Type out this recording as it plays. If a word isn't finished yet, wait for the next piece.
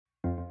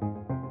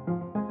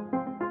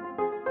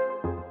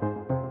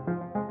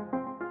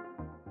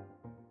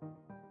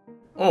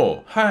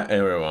Oh, hi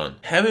everyone.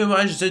 Have you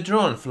watched the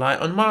drone fly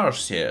on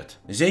Mars yet?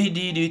 They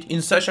did it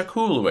in such a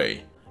cool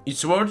way.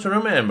 It's worth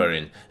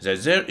remembering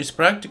that there is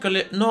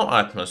practically no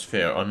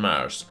atmosphere on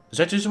Mars.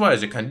 That is why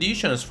the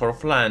conditions for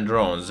flying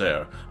drones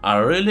there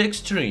are really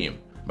extreme.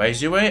 By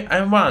the way,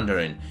 I'm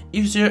wondering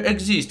if there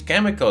exist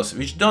chemicals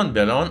which don't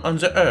belong on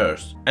the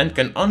Earth and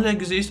can only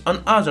exist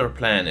on other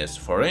planets,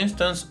 for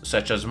instance,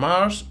 such as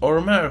Mars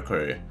or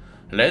Mercury.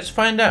 Let's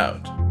find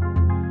out.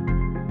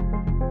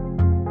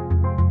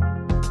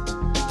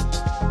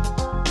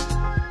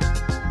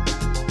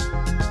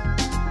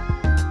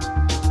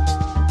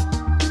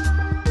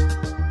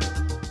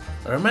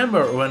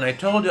 Remember when I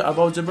told you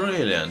about the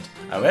Brilliant,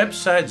 a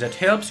website that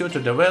helps you to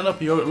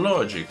develop your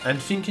logic and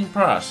thinking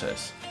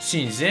process?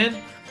 Since then,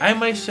 I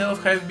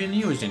myself have been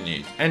using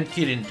it and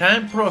killing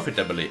time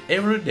profitably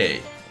every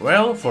day.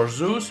 Well, for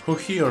those who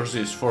hear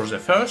this for the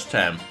first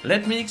time,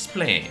 let me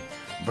explain.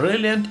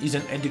 Brilliant is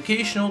an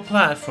educational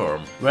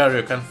platform where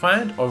you can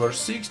find over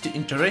 60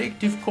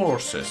 interactive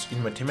courses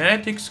in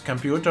mathematics,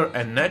 computer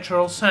and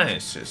natural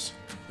sciences.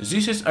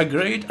 This is a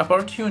great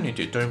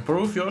opportunity to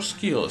improve your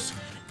skills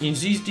in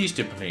these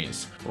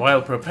disciplines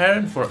while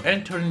preparing for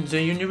entering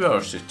the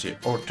university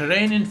or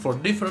training for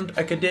different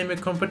academic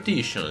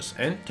competitions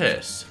and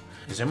tests.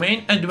 The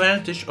main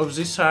advantage of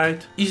this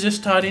site is the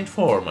studying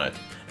format.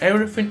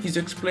 Everything is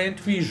explained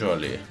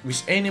visually,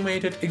 with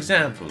animated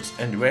examples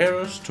and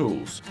various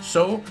tools,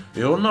 so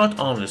you will not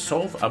only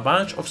solve a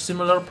bunch of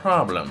similar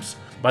problems,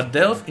 but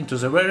delve into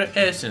the very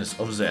essence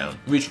of them,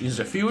 which in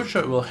the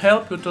future will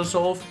help you to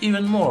solve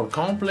even more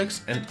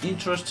complex and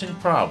interesting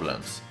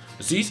problems.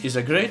 This is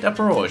a great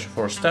approach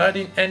for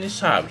studying any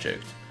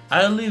subject.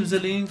 I'll leave the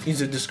link in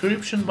the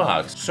description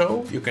box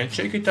so you can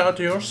check it out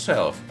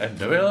yourself and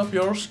develop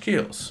your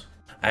skills.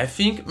 I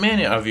think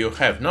many of you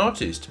have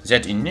noticed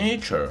that in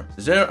nature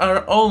there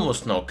are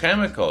almost no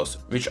chemicals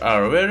which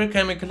are very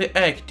chemically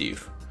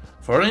active.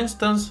 For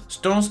instance,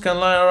 stones can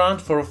lie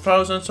around for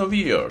thousands of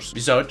years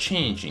without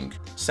changing.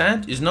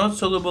 Sand is not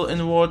soluble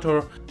in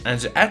water, and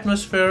the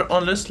atmosphere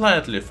only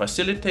slightly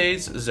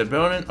facilitates the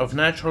burning of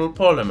natural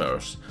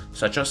polymers,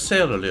 such as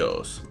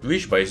cellulose,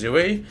 which, by the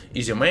way,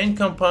 is a main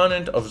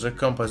component of the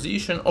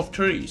composition of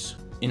trees.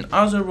 In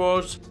other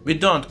words, we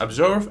don't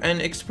observe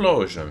any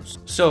explosions,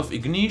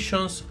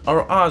 self-ignitions,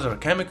 or other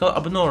chemical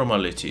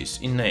abnormalities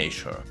in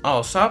nature.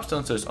 All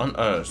substances on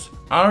Earth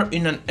are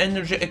in an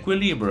energy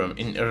equilibrium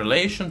in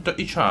relation to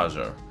each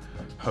other.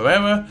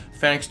 However,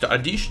 thanks to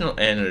additional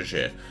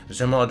energy,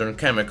 the modern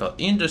chemical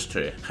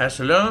industry has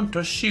learned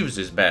to shift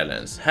this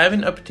balance,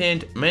 having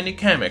obtained many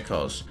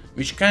chemicals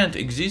which can't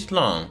exist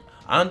long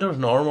under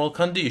normal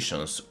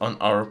conditions on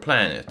our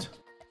planet.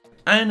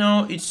 I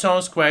know it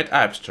sounds quite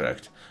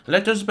abstract.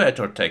 Let us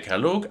better take a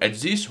look at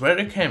these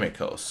very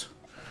chemicals.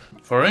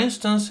 For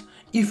instance,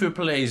 if we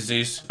place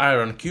this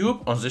iron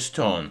cube on the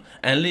stone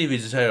and leave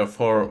it there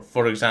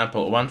for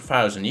example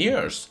 1000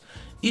 years,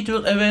 it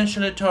will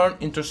eventually turn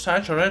into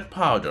such a red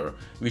powder,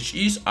 which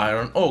is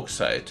iron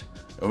oxide,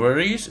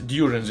 whereas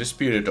during this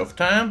period of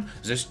time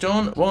the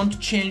stone won't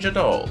change at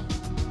all.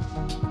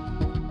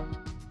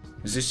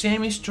 The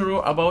same is true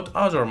about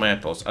other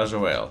metals as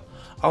well.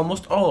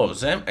 Almost all of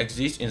them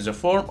exist in the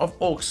form of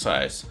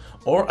oxides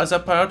or as a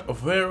part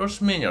of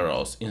various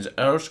minerals in the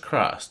Earth's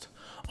crust.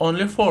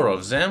 Only 4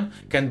 of them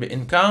can be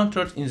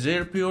encountered in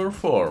their pure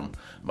form,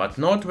 but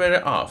not very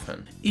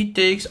often. It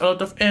takes a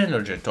lot of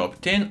energy to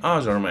obtain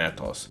other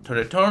metals, to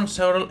return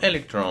several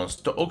electrons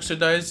to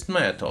oxidized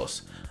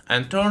metals,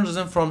 and turns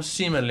them from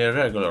seemingly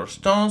regular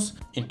stones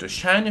into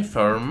shiny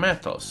firm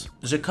metals.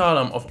 The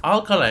column of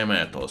alkali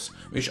metals,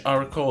 which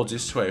are called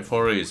this way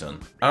for a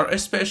reason, are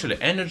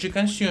especially energy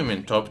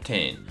consuming to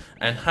obtain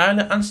and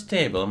highly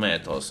unstable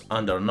metals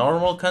under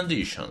normal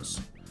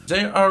conditions.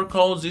 They are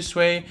called this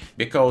way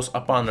because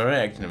upon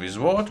reacting with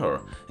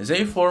water,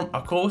 they form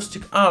a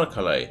caustic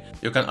alkali.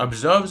 You can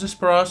observe this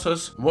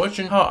process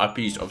watching how a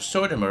piece of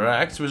sodium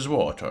reacts with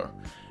water.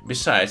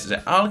 Besides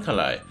the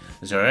alkali,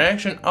 the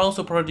reaction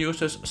also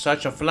produces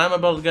such a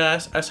flammable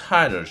gas as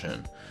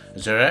hydrogen.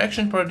 The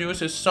reaction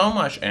produces so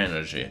much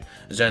energy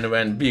that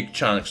when big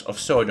chunks of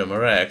sodium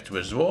react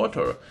with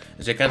water,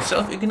 they can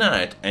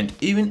self-ignite and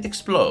even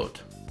explode.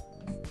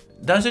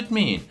 Does it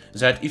mean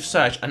that if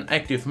such an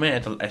active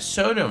metal as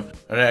sodium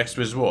reacts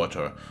with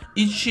water,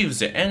 it shifts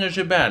the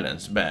energy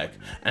balance back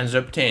and the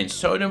obtained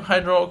sodium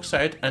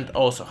hydroxide and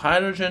also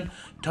hydrogen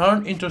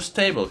turn into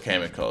stable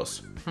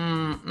chemicals?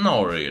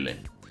 No really.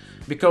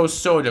 Because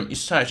sodium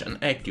is such an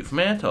active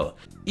metal,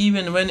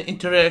 even when it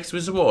interacts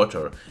with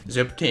water,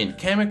 the obtained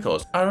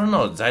chemicals are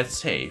not that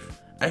safe.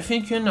 I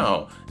think you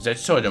know that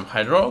sodium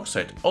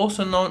hydroxide,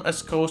 also known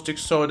as caustic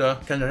soda,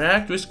 can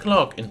react with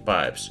clog in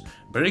pipes,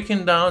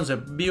 breaking down the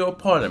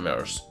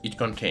biopolymers it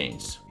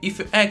contains. If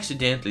you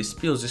accidentally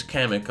spill this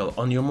chemical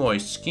on your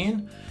moist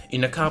skin,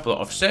 in a couple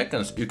of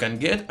seconds you can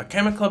get a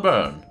chemical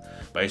burn.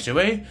 By the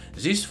way,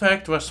 this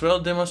fact was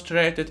well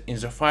demonstrated in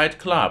the Fight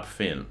Club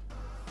film.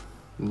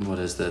 What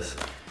is this?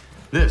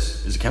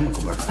 This is a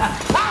chemical burn.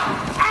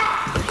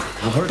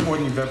 Will hurt more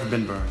than you've ever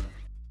been burned.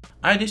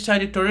 I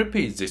decided to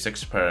repeat this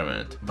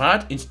experiment,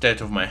 but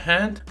instead of my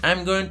hand,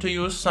 I'm going to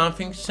use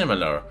something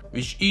similar,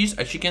 which is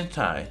a chicken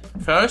thigh.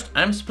 First,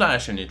 I'm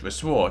splashing it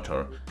with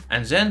water,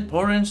 and then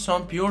pouring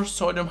some pure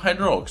sodium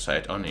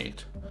hydroxide on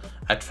it.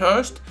 At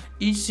first,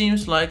 it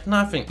seems like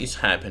nothing is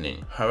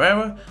happening.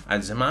 However,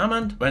 at the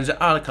moment when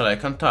the alkali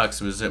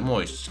contacts with the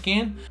moist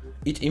skin,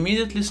 it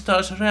immediately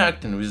starts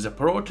reacting with the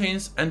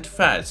proteins and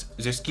fats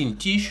the skin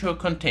tissue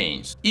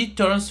contains. It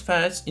turns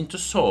fats into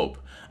soap,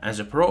 and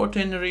the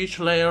protein-rich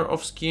layer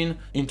of skin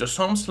into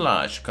some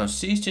sludge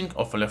consisting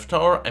of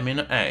leftover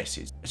amino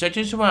acids. That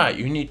is why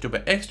you need to be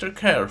extra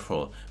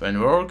careful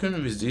when working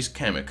with this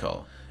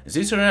chemical.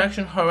 This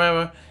reaction,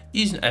 however,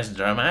 isn't as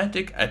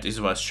dramatic as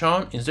it was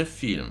shown in the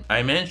film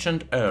I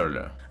mentioned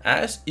earlier.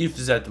 As if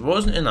that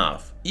wasn't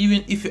enough,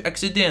 even if you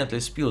accidentally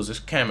spill this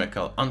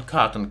chemical on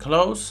cotton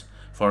clothes,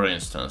 for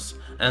instance,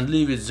 and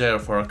leave it there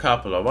for a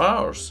couple of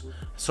hours,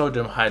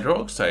 sodium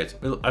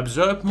hydroxide will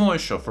absorb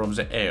moisture from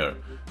the air.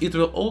 It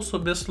will also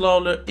be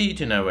slowly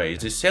eating away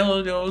the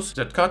cellulose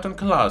that cotton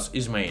cloth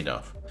is made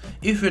of.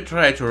 If we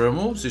try to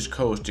remove this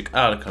caustic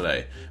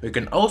alkali, we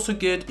can also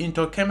get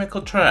into a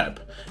chemical trap,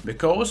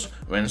 because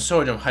when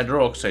sodium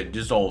hydroxide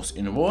dissolves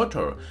in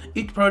water,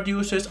 it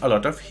produces a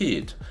lot of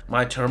heat.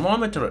 My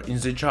thermometer in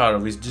the jar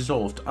with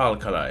dissolved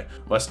alkali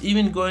was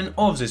even going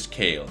off the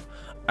scale.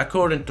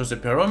 According to the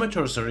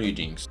pyrometer's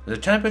readings, the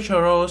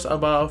temperature rose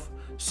above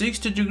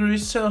 60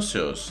 degrees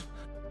Celsius.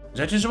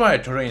 That is why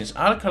to rinse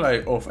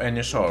alkali off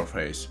any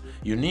surface,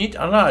 you need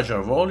a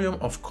larger volume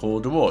of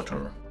cold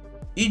water.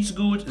 It's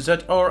good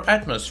that our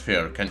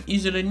atmosphere can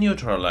easily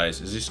neutralize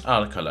this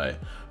alkali,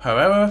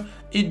 however,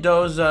 it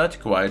does that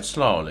quite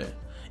slowly.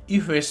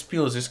 If we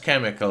spill this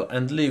chemical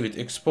and leave it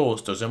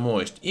exposed to the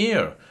moist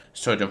air,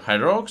 sodium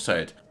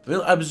hydroxide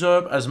will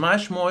absorb as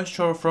much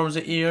moisture from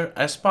the air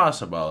as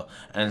possible,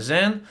 and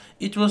then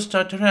it will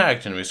start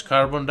reacting with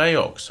carbon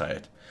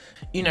dioxide.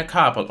 In a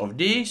couple of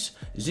days,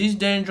 this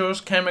dangerous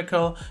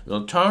chemical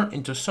will turn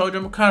into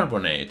sodium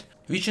carbonate,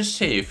 which is a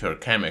safer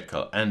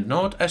chemical and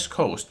not as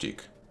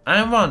caustic.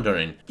 I'm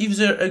wondering if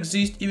there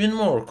exist even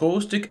more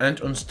caustic and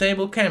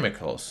unstable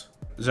chemicals.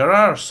 There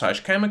are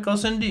such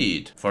chemicals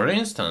indeed. For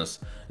instance,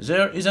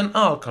 there is an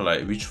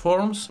alkali which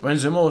forms when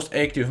the most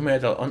active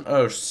metal on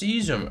Earth,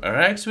 cesium,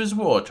 reacts with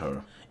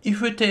water.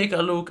 If we take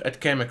a look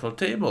at chemical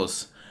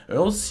tables,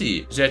 we'll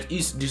see that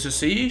its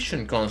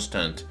dissociation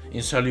constant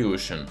in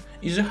solution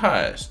is the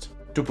highest.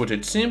 To put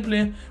it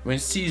simply, when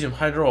cesium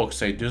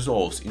hydroxide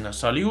dissolves in a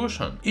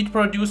solution, it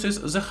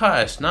produces the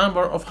highest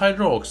number of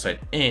hydroxide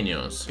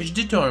anions, which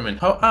determine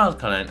how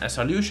alkaline a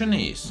solution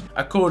is.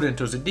 According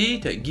to the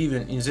data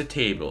given in the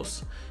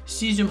tables,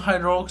 cesium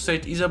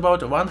hydroxide is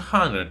about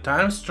 100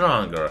 times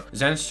stronger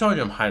than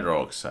sodium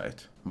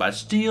hydroxide. But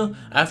still,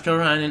 after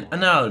running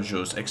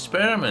analogous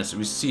experiments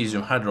with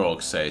cesium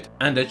hydroxide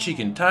and a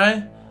chicken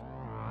thigh,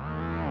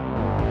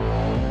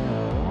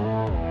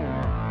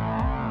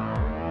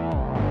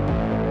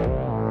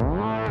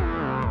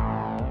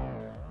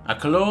 a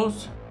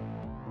cloth,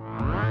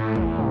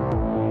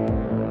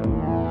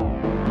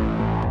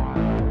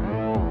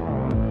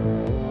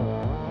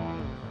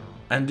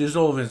 and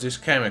dissolving this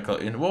chemical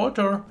in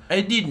water,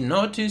 I did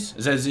notice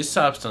that this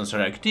substance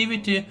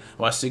reactivity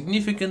was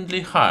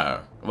significantly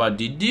higher. What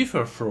did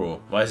differ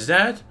through was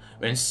that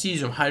when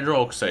cesium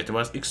hydroxide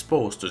was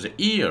exposed to the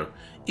air,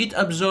 it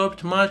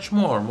absorbed much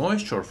more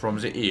moisture from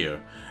the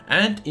air,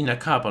 and in a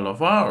couple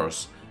of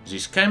hours,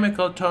 this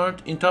chemical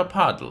turned into a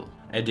puddle.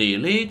 A day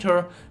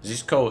later,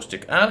 this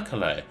caustic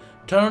alkali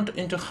turned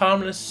into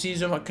harmless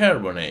cesium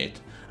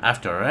carbonate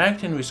after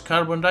reacting with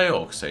carbon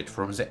dioxide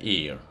from the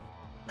air.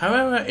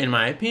 However, in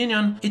my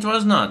opinion, it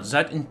was not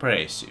that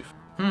impressive.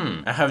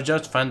 I have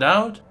just found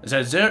out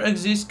that there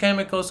exist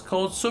chemicals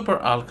called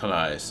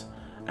superalkalize,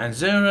 and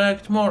they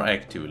react more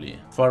actively.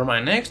 For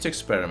my next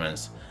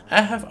experiments,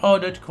 I have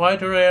ordered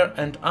quite rare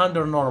and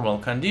under normal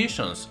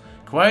conditions,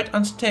 quite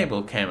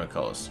unstable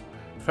chemicals.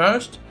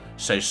 First,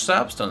 such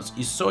substance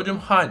is sodium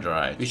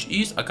hydride, which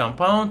is a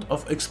compound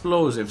of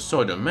explosive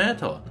sodium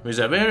metal with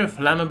a very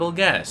flammable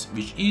gas,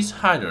 which is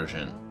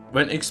hydrogen.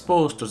 When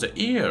exposed to the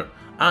air,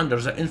 under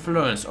the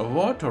influence of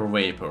water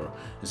vapor,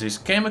 this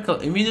chemical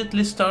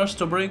immediately starts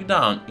to break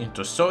down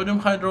into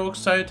sodium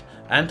hydroxide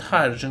and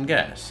hydrogen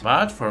gas.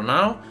 But for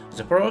now,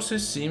 the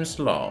process seems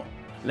slow.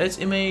 Let's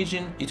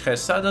imagine it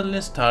has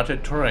suddenly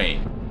started to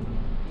rain.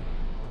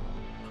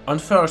 On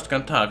first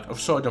contact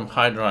of sodium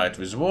hydride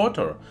with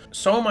water,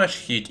 so much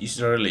heat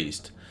is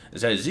released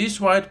that this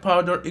white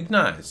powder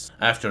ignites.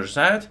 After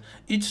that,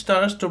 it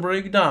starts to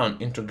break down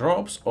into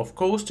drops of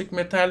caustic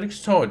metallic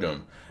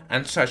sodium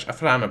and such a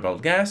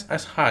flammable gas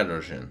as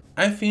hydrogen.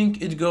 I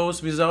think it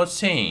goes without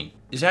saying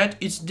that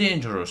it's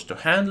dangerous to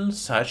handle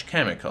such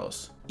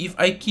chemicals. If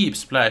I keep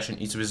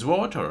splashing it with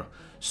water,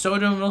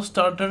 sodium will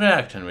start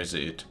reacting with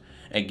it,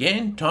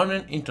 again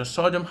turning into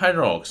sodium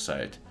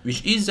hydroxide,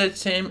 which is that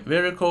same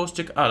very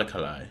caustic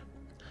alkali.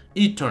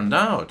 It turned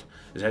out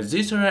that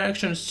this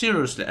reaction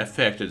seriously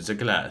affected the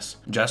glass.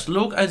 Just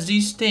look at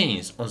these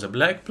stains on the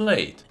black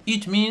plate.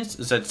 It means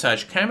that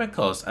such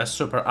chemicals as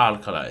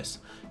superalkalies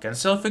can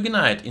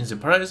self-ignite in the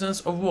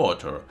presence of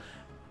water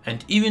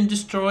and even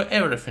destroy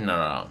everything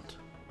around.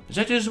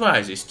 That is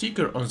why the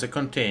sticker on the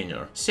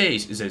container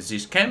says that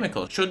this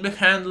chemical should be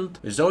handled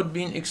without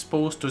being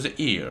exposed to the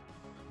air.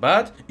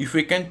 But if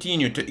we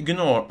continue to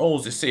ignore all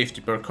the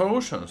safety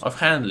precautions of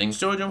handling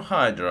sodium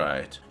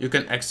hydride, you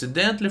can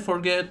accidentally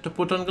forget to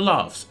put on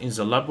gloves in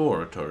the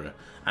laboratory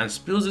and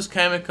spill this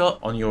chemical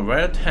on your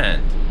wet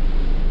hand.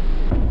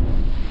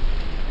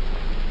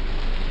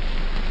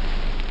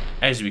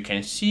 As we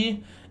can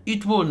see,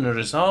 it wouldn't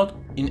result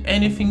in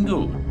anything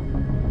good.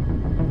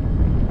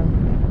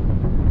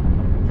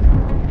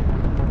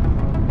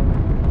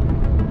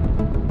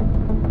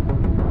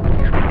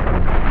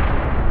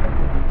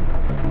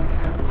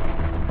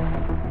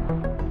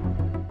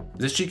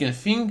 The chicken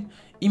thing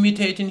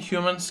imitating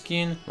human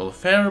skin will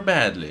fare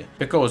badly,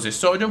 because the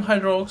sodium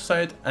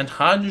hydroxide and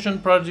hydrogen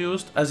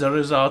produced as a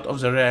result of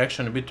the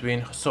reaction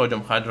between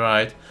sodium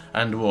hydride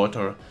and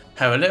water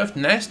have left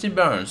nasty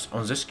burns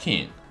on the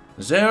skin.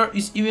 There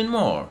is even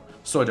more.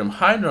 Sodium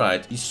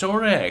hydride is so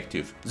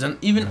reactive that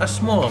even a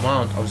small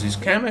amount of this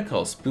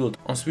chemical spilled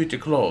on sweaty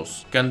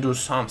clothes can do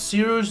some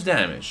serious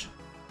damage.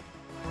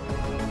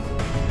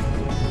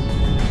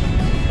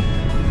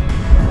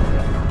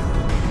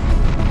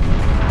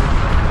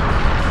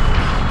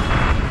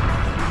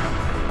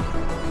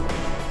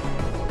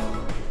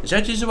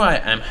 That is why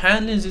I'm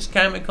handling this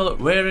chemical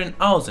wearing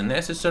all the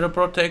necessary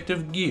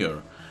protective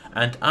gear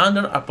and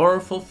under a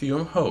powerful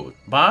fume hood.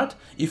 But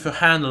if you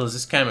handle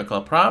this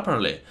chemical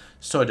properly,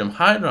 sodium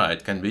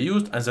hydride can be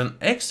used as an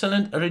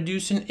excellent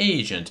reducing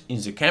agent in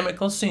the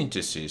chemical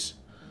synthesis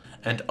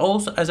and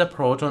also as a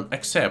proton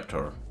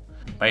acceptor.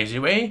 By the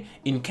way,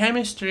 in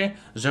chemistry,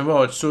 the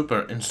word super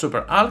and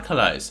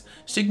superalkalize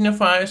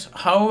signifies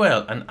how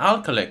well an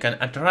alkali can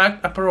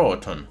attract a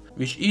proton,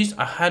 which is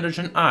a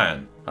hydrogen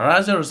ion,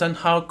 rather than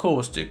how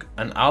caustic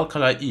an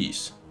alkali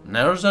is.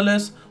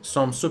 Nevertheless,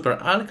 some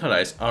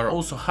superalkalies are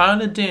also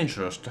highly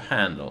dangerous to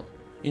handle.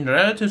 In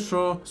reality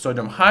though,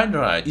 sodium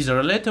hydride is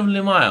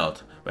relatively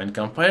mild when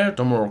compared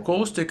to more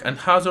caustic and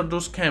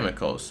hazardous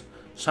chemicals,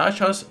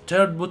 such as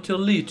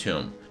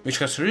tert-butyllithium, which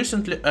has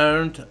recently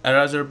earned a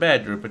rather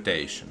bad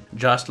reputation.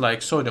 Just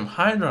like sodium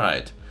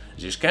hydride,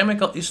 this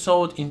chemical is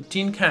sold in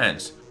tin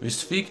cans with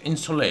thick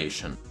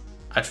insulation.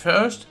 At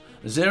first,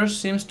 there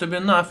seems to be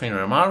nothing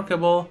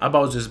remarkable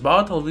about this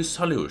bottle with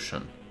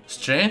solution.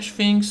 Strange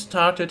things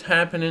started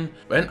happening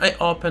when I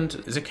opened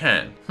the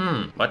can.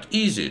 What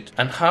is it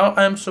and how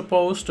I am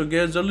supposed to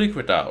get the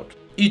liquid out?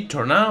 It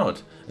turned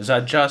out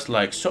that just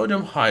like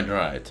sodium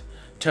hydride,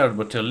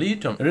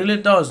 tert-butyllithium really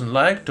doesn't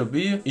like to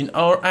be in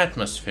our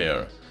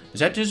atmosphere.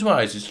 That is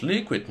why this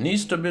liquid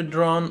needs to be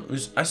drawn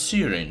with a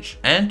syringe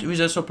and with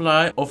a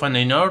supply of an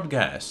inert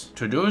gas.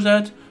 To do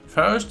that,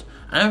 first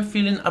I'm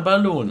filling a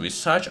balloon with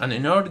such an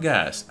inert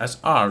gas as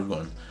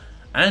argon,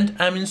 and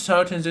I'm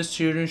inserting the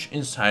syringe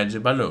inside the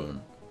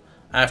balloon.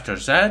 After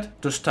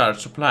that, to start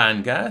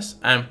supplying gas,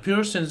 I'm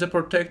piercing the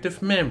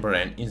protective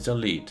membrane in the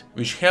lid,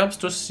 which helps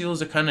to seal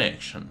the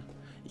connection.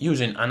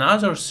 Using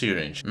another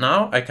syringe,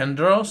 now I can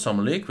draw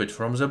some liquid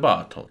from the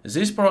bottle.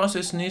 This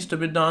process needs to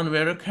be done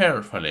very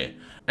carefully,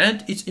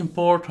 and it's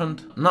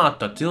important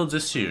not to tilt the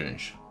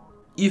syringe.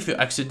 If you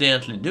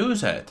accidentally do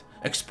that,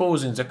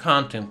 exposing the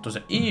content to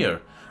the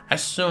air,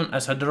 as soon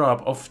as a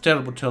drop of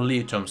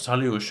tert-butyllithium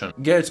solution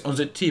gets on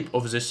the tip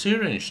of the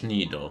syringe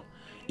needle,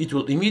 it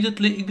will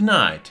immediately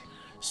ignite,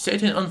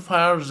 setting on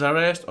fire the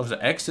rest of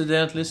the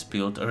accidentally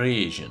spilled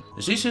reagent.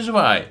 This is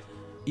why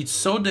it's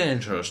so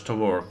dangerous to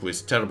work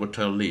with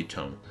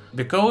tert-butyllithium,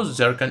 because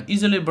there can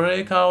easily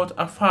break out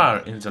a fire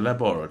in the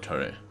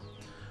laboratory.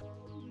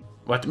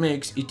 What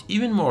makes it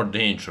even more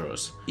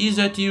dangerous is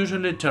that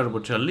usually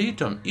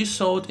tert-butyllithium is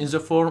sold in the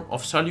form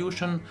of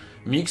solution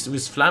mixed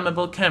with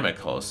flammable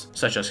chemicals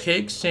such as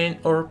hexane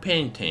or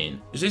pentane.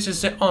 This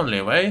is the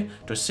only way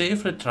to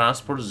safely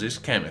transport this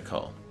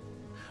chemical.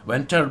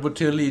 When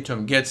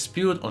tert-butyllithium gets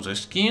spilled on the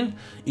skin,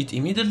 it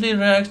immediately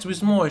reacts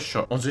with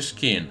moisture on the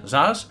skin,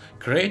 thus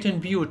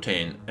creating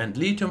butane and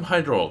lithium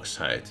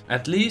hydroxide.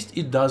 At least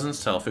it doesn't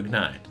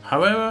self-ignite.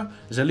 However,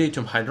 the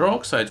lithium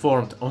hydroxide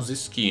formed on the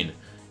skin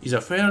is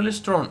a fairly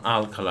strong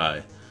alkali.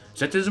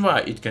 That is why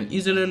it can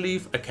easily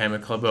leave a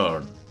chemical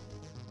burn.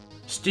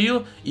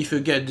 Still, if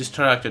you get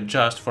distracted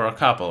just for a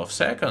couple of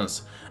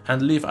seconds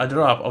and leave a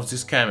drop of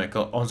this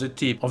chemical on the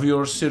tip of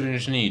your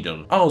syringe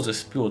needle, all the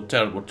spilled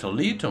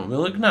tert-butyllithium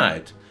will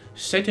ignite,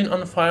 setting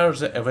on fire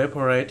the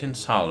evaporating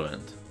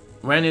solvent.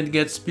 When it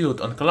gets spilled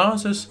on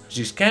clothes,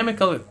 this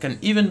chemical can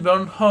even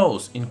burn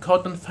holes in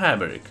cotton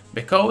fabric,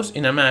 because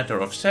in a matter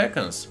of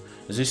seconds,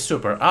 this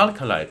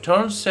superalkali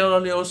turns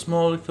cellulose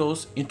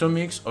molecules into a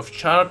mix of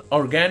charred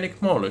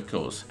organic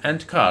molecules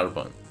and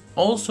carbon.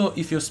 Also,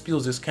 if you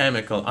spill this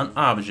chemical on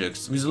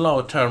objects with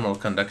low thermal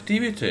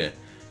conductivity,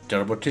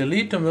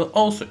 tert-butyllithium will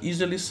also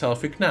easily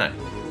self-ignite.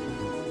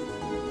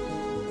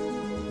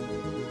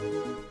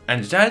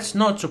 And that's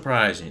not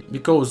surprising,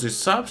 because this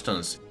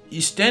substance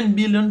is 10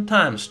 billion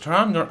times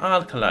stronger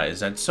alkali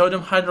than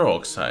sodium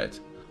hydroxide.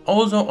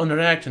 Although on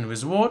reacting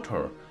with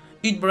water,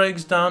 It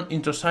breaks down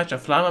into such a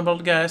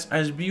flammable gas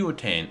as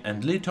butane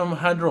and lithium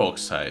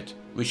hydroxide,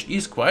 which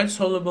is quite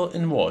soluble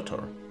in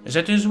water.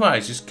 That is why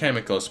these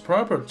chemicals'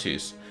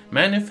 properties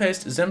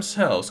manifest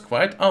themselves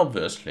quite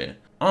obviously,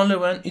 only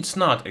when it's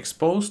not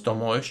exposed to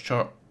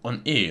moisture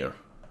on air.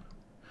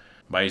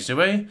 By the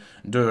way,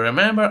 do you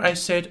remember I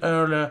said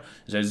earlier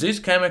that this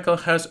chemical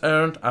has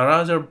earned a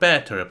rather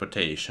bad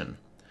reputation?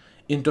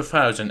 In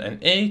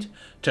 2008,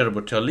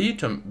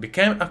 tert-butyllithium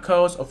became a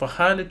cause of a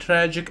highly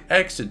tragic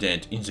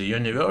accident in the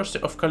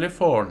University of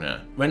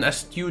California, when a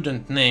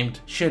student named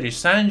Sherry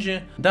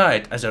Sanji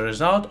died as a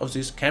result of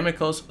this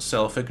chemical's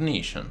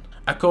self-ignition.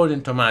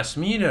 According to mass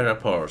media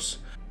reports,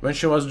 when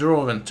she was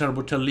drawing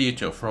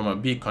tert-butyllithium from a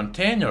big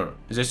container,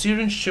 the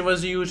syringe she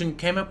was using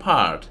came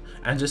apart,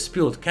 and the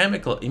spilled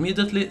chemical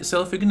immediately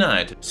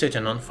self-ignited,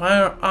 setting on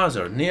fire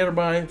other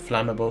nearby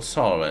flammable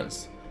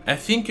solvents. I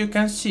think you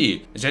can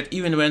see that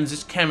even when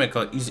this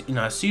chemical is in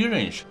a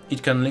syringe,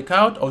 it can leak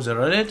out of the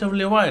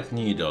relatively wide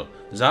needle,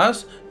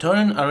 thus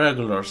turning a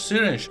regular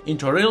syringe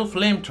into a real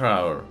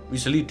flamethrower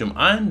with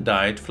lithium-ion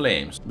dyed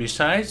flames.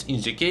 Besides,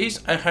 in the case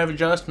I have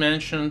just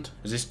mentioned,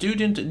 the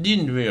student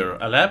didn't wear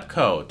a lab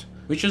coat,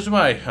 which is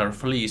why her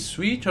fleece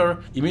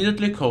sweater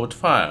immediately caught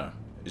fire.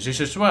 This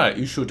is why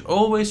you should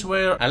always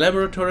wear a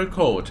laboratory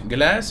coat,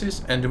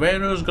 glasses and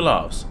various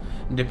gloves,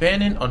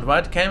 depending on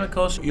what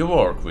chemicals you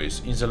work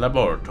with in the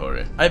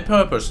laboratory. I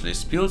purposely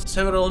spilled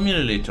several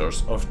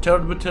milliliters of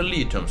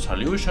tert-butyllithium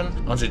solution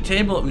on the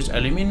table with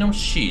aluminum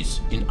sheets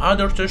in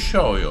order to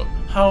show you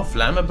how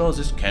flammable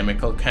this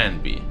chemical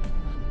can be.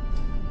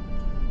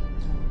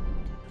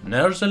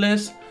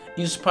 Nevertheless,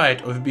 in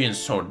spite of being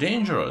so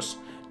dangerous,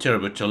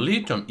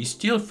 tert-butyllithium is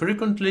still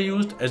frequently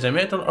used as a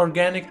metal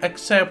organic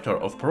acceptor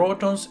of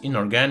protons in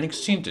organic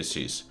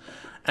synthesis.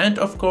 And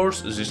of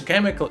course, this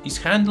chemical is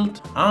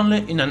handled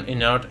only in an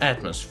inert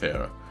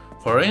atmosphere.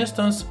 For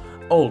instance,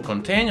 all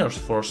containers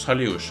for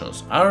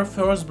solutions are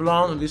first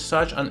blown with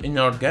such an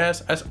inert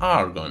gas as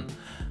argon,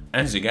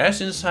 and the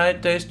gas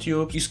inside test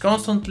tube is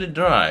constantly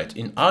dried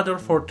in order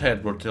for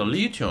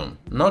tert-butyllithium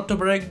not to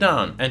break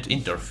down and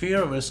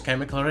interfere with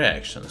chemical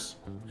reactions.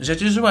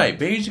 That is why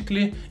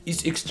basically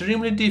it's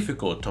extremely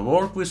difficult to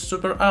work with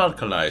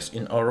superalkalize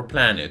in our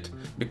planet,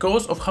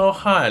 because of how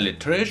highly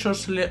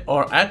treacherously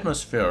our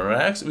atmosphere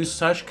reacts with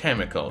such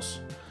chemicals.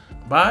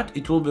 But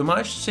it will be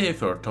much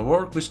safer to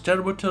work with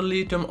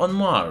tert-butyllithium on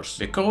Mars,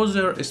 because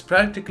there is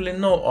practically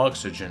no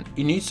oxygen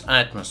in its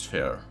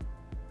atmosphere.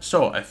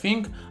 So I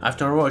think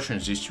after watching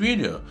this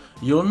video,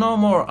 you'll know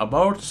more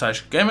about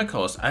such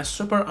chemicals as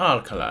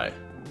superalkali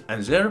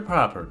and their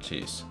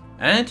properties.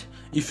 And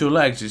if you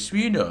like this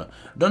video,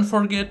 don't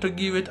forget to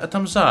give it a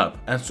thumbs up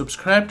and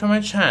subscribe to my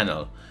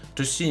channel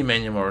to see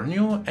many more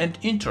new and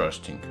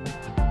interesting